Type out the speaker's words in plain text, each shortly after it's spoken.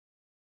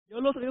โย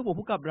โลสวัสดีครับผม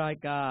พบกับราย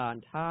การ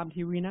ไทม์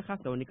ทีวีนะครับ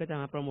แต่วันนี้ก็จะ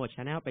มาโปรโมทช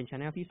anel เป็นช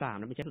anel ที่3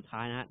และเป็นช anel สุดท้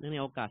ายนะฮะเนื่องใน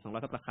โอกาส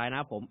200 subscribe นะ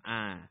ครับผม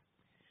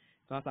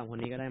ก็สองคน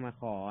นี้ก็ได้มา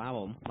ขอนะครับ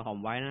ผมมาขอ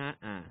ไว้นะฮะ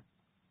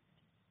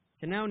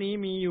ช anel นี้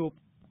มีอยู่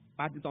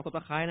82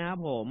 subscribe นะครับ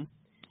ผม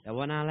แต่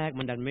ว่าหน้าแรก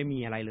มันดันไม่มี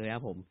อะไรเลยค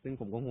รับผมซึ่ง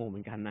ผมก็งงเหมื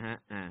อนกันนะฮะ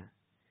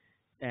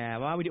แต่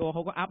ว่าวิดีโอเข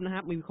าก็อัพนะค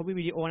รับเขามี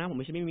วิดีโอนะผม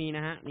ไม่ใช่ไม่มีน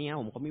ะฮะนี่ครับ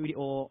ผมเขามีวิดีโ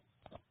อ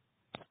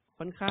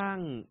ค่อนข้าง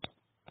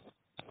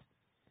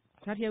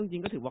ถ้าเทียบจริ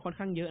งๆก็ถือว่าค่อน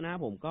ข้างเยอะนะ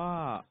ผมก็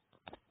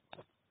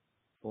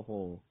โอ้โห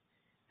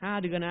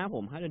5 เดือนนะผ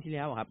ม5 เดือนที่แ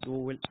ล้วครับดู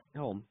ค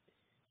รับผม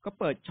ก็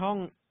เปิดช่อง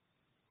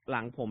ห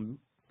ลังผม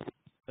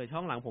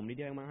นิดเ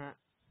ดียวมั้งฮะ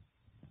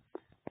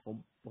ผม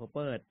เ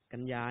ปิดกั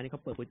นยานี่เข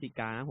าเปิดพฤศจิ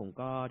กานะผม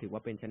ก็ถือว่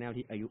าเป็นช anel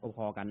ที่อายุพ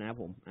อๆกันนะครับ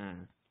ผม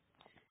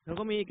แล้ว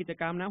ก็มีกิจ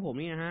กรรมนะผม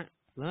นี่นะฮะ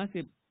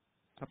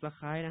110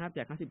 subscribe นะครับแจ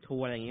ก50ทั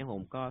วร์อะไรอย่างเงี้ยผ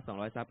มก็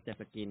200ซับแจก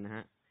สกินนะฮ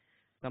ะ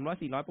300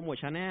 400โปรโมท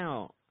channel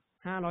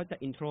 500จาก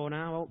อินโทรน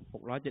ะว่า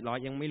600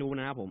 700ยังไม่รู้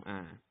นะครับผม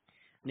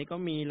นี่ก็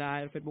มีไล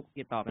น์ Facebook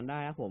ติดต่อกันได้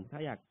ครับผมถ้า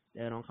อยากเจ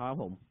อน้องเขาครับ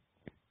ผม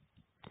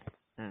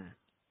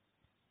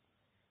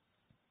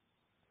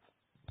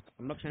ส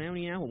ำหรับช anel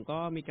นี้นะผมก็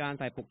มีการ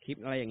ใส่ปกคลิป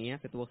อะไรอย่างเงี้ย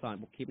ใส่ตัวอักษร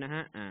ปกคลิปนะฮ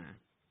ะ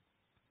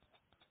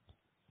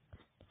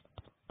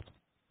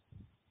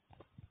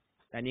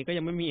แต่นี้ก็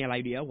ยังไม่มีอะไร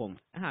เดียวผม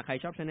ถ้าหากใคร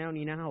ชอบช anel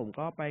นี้นะครับผม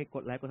ก็ไปก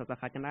ดไลค์กด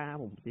subscribe กันได้ครั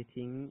บผมจะ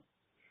ทิ้ง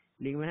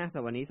ลิงก์ไว้นะสำห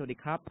รับวันนี้สวัสดี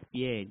ครับเ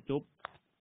ย่จุ๊บ